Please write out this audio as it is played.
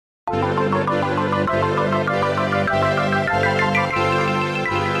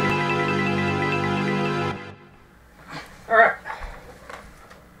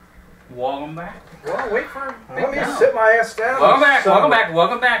Sit my ass down. Welcome back, welcome back,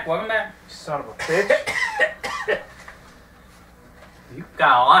 welcome back, welcome back. Son of a bitch. You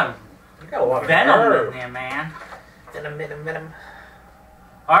got a lot of venom nerve. in there, man. Venom.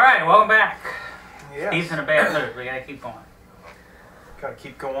 Alright, welcome back. Yes. He's in a bad mood. We gotta keep going. Gotta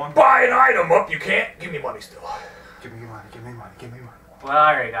keep going. Buy an item up, you can't. Give me money still. Give me money, give me money, give me money. Well,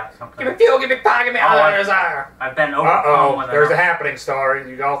 I already got something. Give me fuel, give me power, give me all that desire. I've been overcome with There's it. a happening star.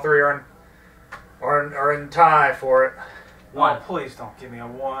 You all three are in tie for it. One. Oh, please don't give me a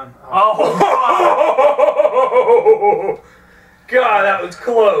one. Oh! God, that was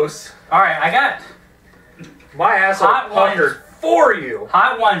close. Alright, I got My ass Hot hungered for you.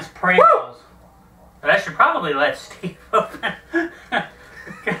 Hot Ones Pringles. But I should probably let Steve open.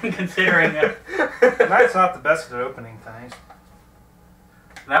 Considering it. Tonight's not the best at opening things.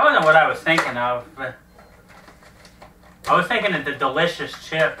 That wasn't what I was thinking of. But I was thinking of the delicious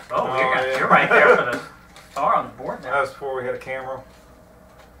chips. Oh, yeah. you're right there for the star on the board That now. was before we had a camera.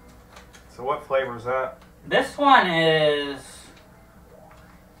 So what flavor is that? This one is...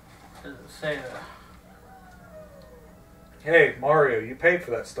 Does it say that? Hey, Mario, you paid for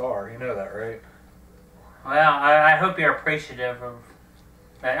that star. You know that, right? Well, I hope you're appreciative of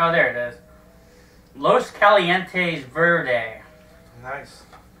that. Oh, there it is. Los Calientes Verde. Nice.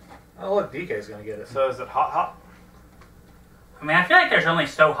 Oh, look, DK's gonna get it. So is it hot? I mean, I feel like there's only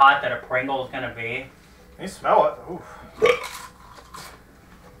so hot that a Pringle is going to be. You smell it. Oof.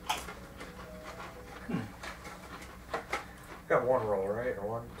 Got one roll, right? Or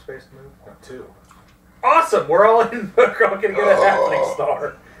one space to move? Got two. Awesome! We're all in. We're all gonna get a happening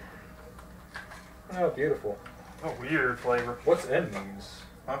star. Oh, beautiful. Oh, weird flavor. What's N means?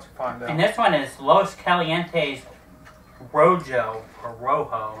 Why don't you find And out? this one is Los Calientes Rojo, or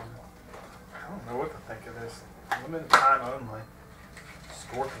Rojo. I don't know what to think of this. Limited time only.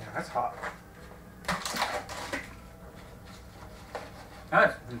 Scorpion. That's hot. Oh,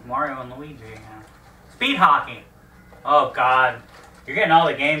 it's Mario and Luigi. Yeah. Speed hockey. Oh, God. You're getting all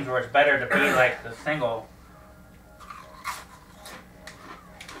the games where it's better to be like the single.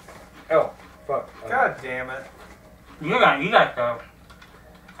 Oh, fuck. God damn it. You got the...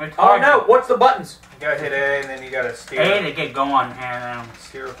 It's Oh hard no! What's the buttons? You gotta hit A and then you gotta to- steer. A to get going, and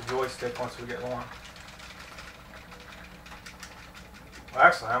Steer with the joystick once we get one. Well,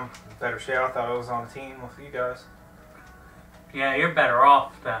 actually, I'm in better shape. I thought I was on a team with you guys. yeah, you're better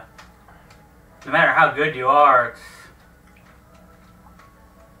off. No matter how good you are, it's...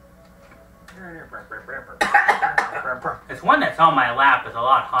 It's one that's on my lap is a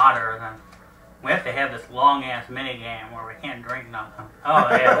lot hotter than... We have to have this long-ass mini-game where we can't drink nothing. Oh,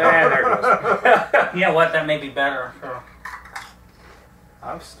 yeah. And there it goes. You know what? That may be better. Sure.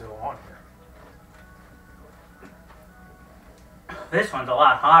 I'm still on here. This one's a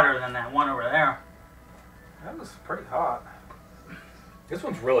lot hotter than that one over there. That was pretty hot. This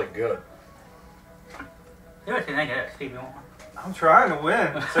one's really good. See what you think of that, Stevie Wonder. I'm trying to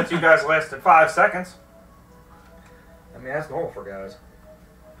win since you guys lasted 5 seconds. I mean, that's normal for guys.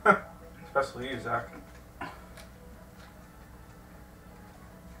 Especially you, Zach.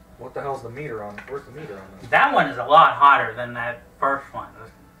 What the hell's the meter on? Where's the meter on this? That one is a lot hotter than that first one.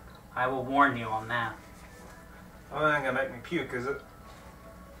 I will warn you on that. Oh, it ain't gonna make me puke, is it?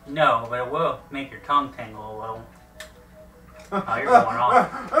 No, but it will make your tongue tingle a little. Oh, you're going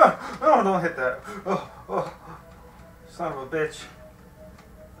off. Oh, don't hit that. Oh, son of a bitch.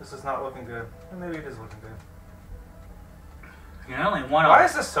 This is not looking good. Maybe it is looking good. You're only one Why off.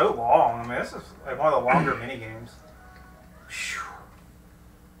 is this so long? I mean, this is like one of the longer mini games.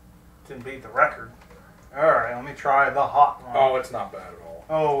 Didn't beat the record. Alright, let me try the hot one. Oh, it's not bad at all.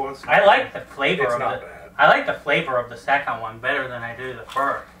 Oh, it's I like the flavor It's of not the... bad. I like the flavor of the second one better than I do the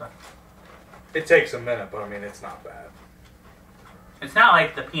first. But It takes a minute, but I mean, it's not bad. it's not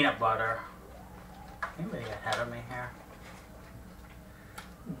like the peanut butter. Anybody ahead of me here?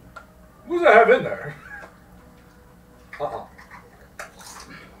 What does that have in there? Uh-uh.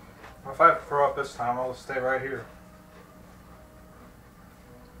 If I throw up this time, I'll stay right here.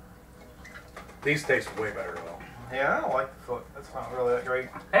 These taste way better though. Yeah, I don't like the foot. That's not really that great.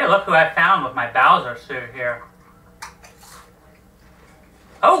 Hey, look who I found with my Bowser suit here.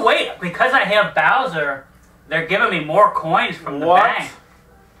 Oh, wait. Because I have Bowser, they're giving me more coins from the What? bank.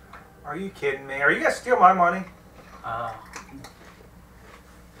 Are you kidding me? Are you gonna steal my money?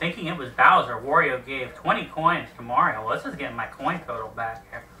 Thinking it was Bowser, Wario gave 20 coins to Mario. Well, this is getting my coin total back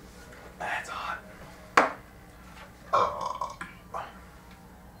here. That's hot.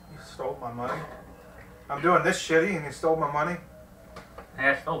 You stole my money. I'm doing this shitty and you stole my money?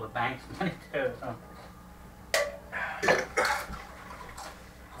 Yeah, I stole the bank's money too. So.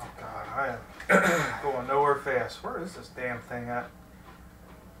 Oh god, I am going Going nowhere fast. Where is this damn thing at?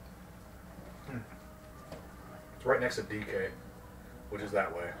 It's right next to DK, which is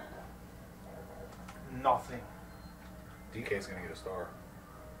that way. Nothing. DK's gonna get a star.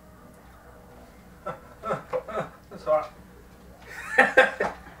 That's hot.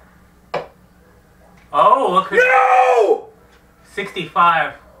 Oh, look at No!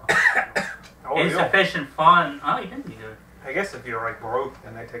 65. Oh, you don't- Insufficient fun. Oh, you didn't do it. I guess if you're like broke,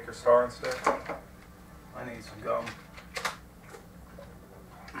 then they take your star instead. I need some gum.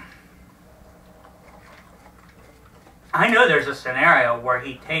 I know there's a scenario where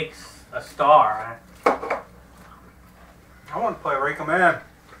he takes a star. I want to play Rake 'em In.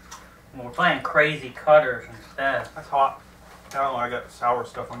 We're playing Crazy Cutters instead. That's hot. I don't know. I got sour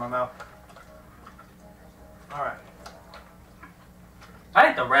stuff in my mouth. All right. I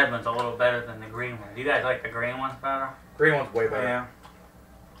think the red one's a little better than the green one. Do you guys like the green ones better? Green one's way better. Yeah.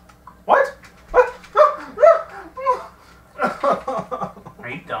 What? Are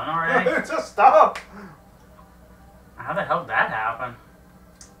you done already? Just stop. How the hell did that happen?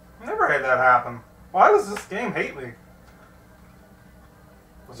 I never had that happen. Why does this game hate me?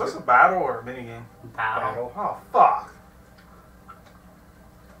 Was this a battle or a mini game? Battle. Oh fuck!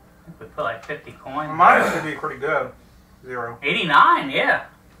 I think we put like 50 coins. Mine should be pretty good. 0. 89, yeah.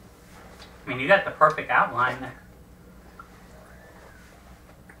 I mean, you got the perfect outline there.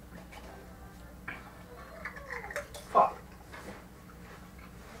 Fuck.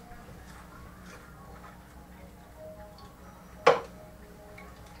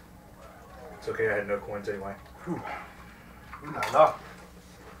 It's okay, I had no coins anyway. Whew. Ooh la la.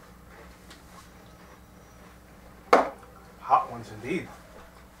 Hot ones indeed.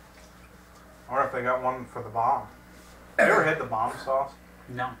 I wonder if they got one for the bomb. You ever had the bomb sauce?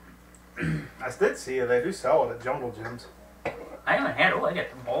 No. I did see it. They do sell it at Jungle Gyms. I haven't had it. Oh, I got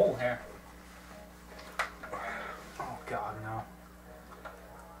the bowl here. Oh god, no.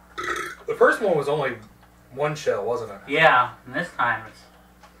 The first one was only one shell, wasn't it? Yeah, and this time it's...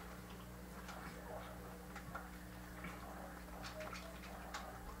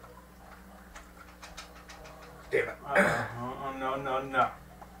 Damn it. No, no, no.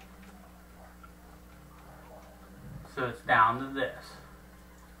 So it's down to this.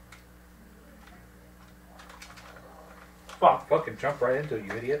 Fuck. Fucking jump right into it,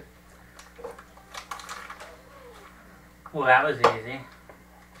 you idiot. Well, that was easy.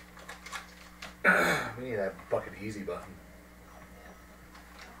 We need that fucking easy button.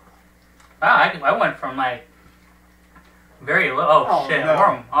 Wow, I went from like very low. Oh, Oh, shit.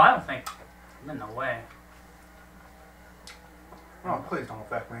 no. Oh, I don't think I'm in the way. Oh, please don't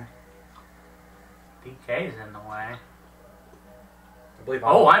affect me. DK's in the way. I believe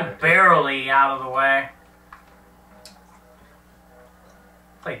Oh, in I'm there, too. barely out of the way.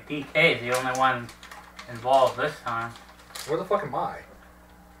 It's like DK's the only one involved this time. Where the fuck am I?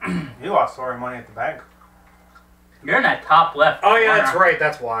 You lost all your money at the bank. You're in that top left Oh yeah, corner. that's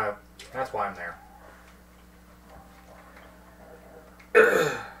right. That's why I'm there.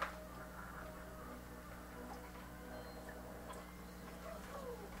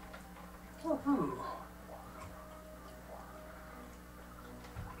 Woohoo.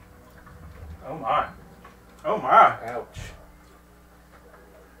 Oh my. Oh my. Ouch.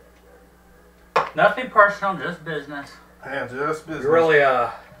 Nothing personal, just business. Yeah, just business. You really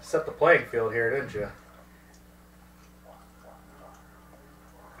set the playing field here, didn't you?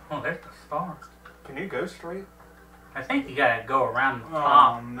 Oh, there's the star. Can you go straight? I think you gotta go around the Oh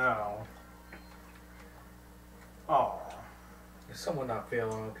top. no. Oh. Is someone not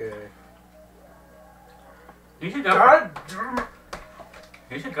feeling okay? You should go. God damn it.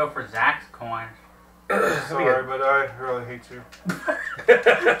 You should go for Zach's coin. Sorry, but I really hate you.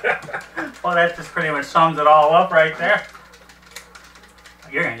 Well, that just pretty much sums it all up right there.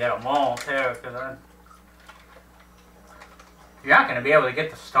 You're gonna get them all too, because you're not gonna be able to get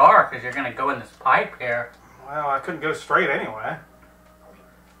the star because you're gonna go in this pipe here. Well, I couldn't go straight anyway.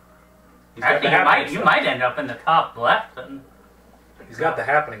 He's got Actually, the happening you star. might end up in the top left. And He's got the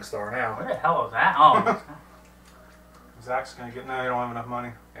happening star where now. the hell is that? Oh, Zach's gonna get. No, you don't have enough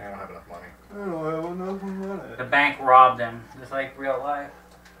money. Yeah, I don't have enough money. I don't have enough money. the bank robbed him, just like real life.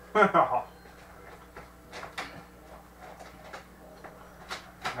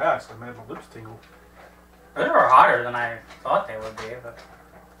 Yeah, so I made my lips tingle. They were hotter than I thought they would be, but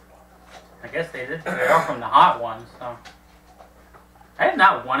I guess they did. They are from the hot ones, so. I have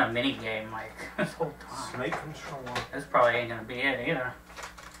not won a mini game like this whole time. Snake controller. This probably ain't gonna be it either.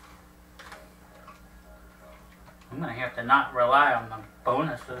 I'm gonna have to not rely on the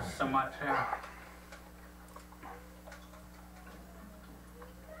bonuses so much here.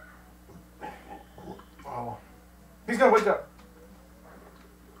 Oh. He's gonna wake up.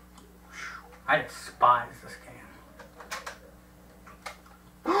 I despise this game.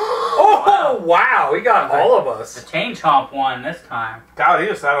 Oh, wow. He got all of The us. Chain Chomp won this time. God, he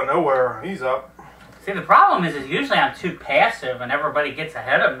just out of nowhere. He's up. See, the problem is usually I'm too passive and everybody gets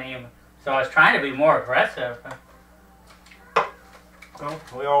ahead of me. So I was trying to be more aggressive. Well,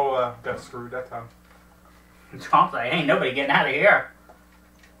 we all got screwed that time. Chomp's like, ain't nobody getting out of here.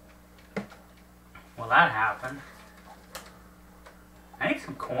 Well, that happened. I need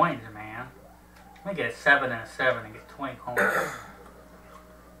some coins, man. Let me get a 7 and a 7 and get 20 coins.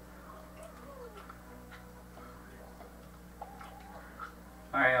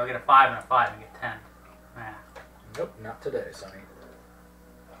 Alright, I'll get a 5 and a 5 and get 10. Yeah. Nope, not today, Sonny.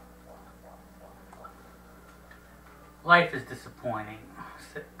 Life is disappointing.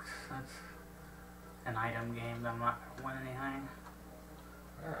 6. That's an item game that I'm not going to win anything.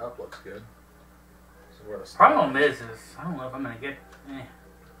 Up looks good. This is where the Problem is I don't know if I'm going to get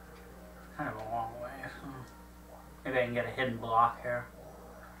kind of a long way. So maybe I can get a hidden block here.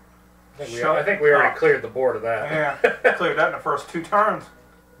 I think we already cleared the board of that. Yeah, cleared that in the first 2 turns.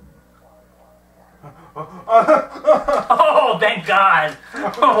 Oh, thank God!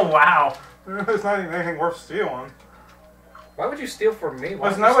 Oh, wow. There's not even anything worth stealing. Why would you steal from me? Why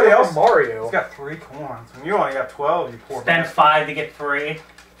There's would you nobody steal else. from Mario? He's got 3 coins, and you only got 12. You poor Spend man. 5 to get 3.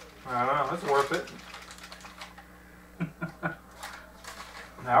 I don't know. That's worth it.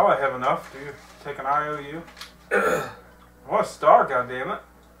 Now I have enough to take an IOU. What a star, goddammit.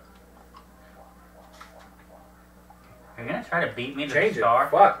 You're gonna try to beat me to Change the star?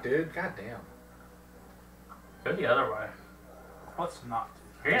 it. Fuck, dude. Goddamn. Go the other way. Let's not.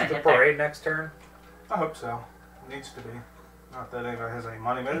 You're gonna Is the hit that. parade next turn? I hope so. It needs to be. Not that anybody has any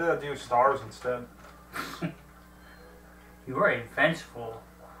money. Maybe they'll do stars instead. You are a vengeful.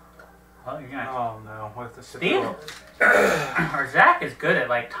 Oh, you're gonna. Oh no, with the Steve or Zach is good at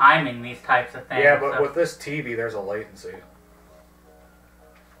like timing these types of things. Yeah, but so. with this TV, there's a latency.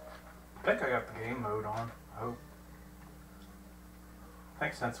 I think I got the game mode on. I hope. I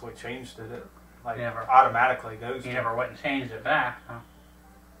think since we changed it, it like Never. automatically goes. You to never went and changed it back. Huh?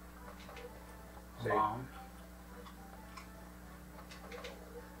 See. Bomb.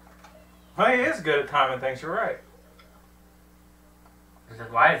 Well, he is good at timing things. You're right.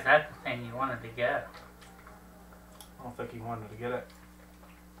 Why is that the thing you wanted to get? I don't think he wanted to get it.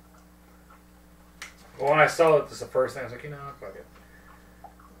 Well, when I saw it, this is the first thing I was like, you know, fuck it.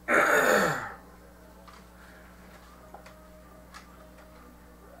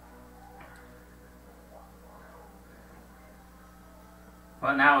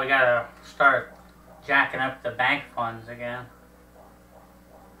 Well, now we gotta start jacking up the bank funds again.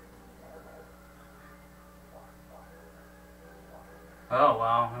 Oh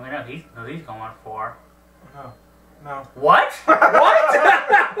well, we know who he's going for. No. No. What? What?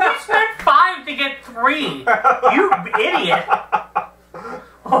 You spent 5 to get 3. You idiot!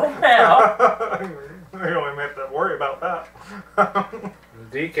 What the hell? We only meant to worry about that.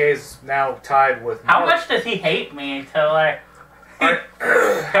 DK's now tied with. How Mark. much does he hate me until I?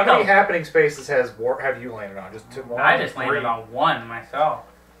 How many happening spaces have you landed on? Just 2 more? I just 3. landed on 1 myself.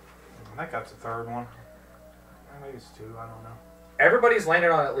 I think that's the 3rd one. Maybe it's 2. I don't know. Everybody's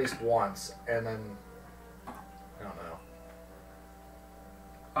landed on at least once, and then I don't know.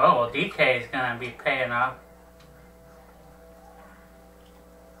 Oh well, DK is gonna be paying up.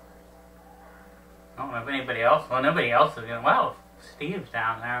 I don't know if anybody else. Well, nobody else is gonna. Well, Steve's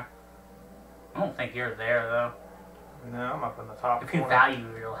down there. I don't think you're there though. No, I'm up in the top If you corner. value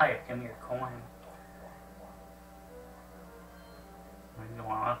your life, give me a coin. We're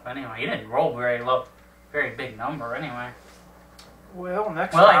going up anyway. You didn't roll very big number anyway. Well,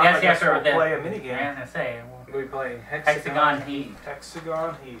 next Well, time I guess you have to we'll play a minigame. Yeah, I was gonna say. We'll be playing Hexagon Heat.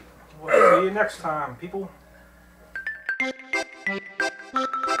 Hexagon Heat. We'll see you next time, people.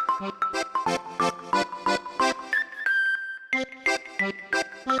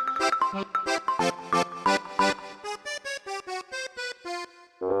 Thank you.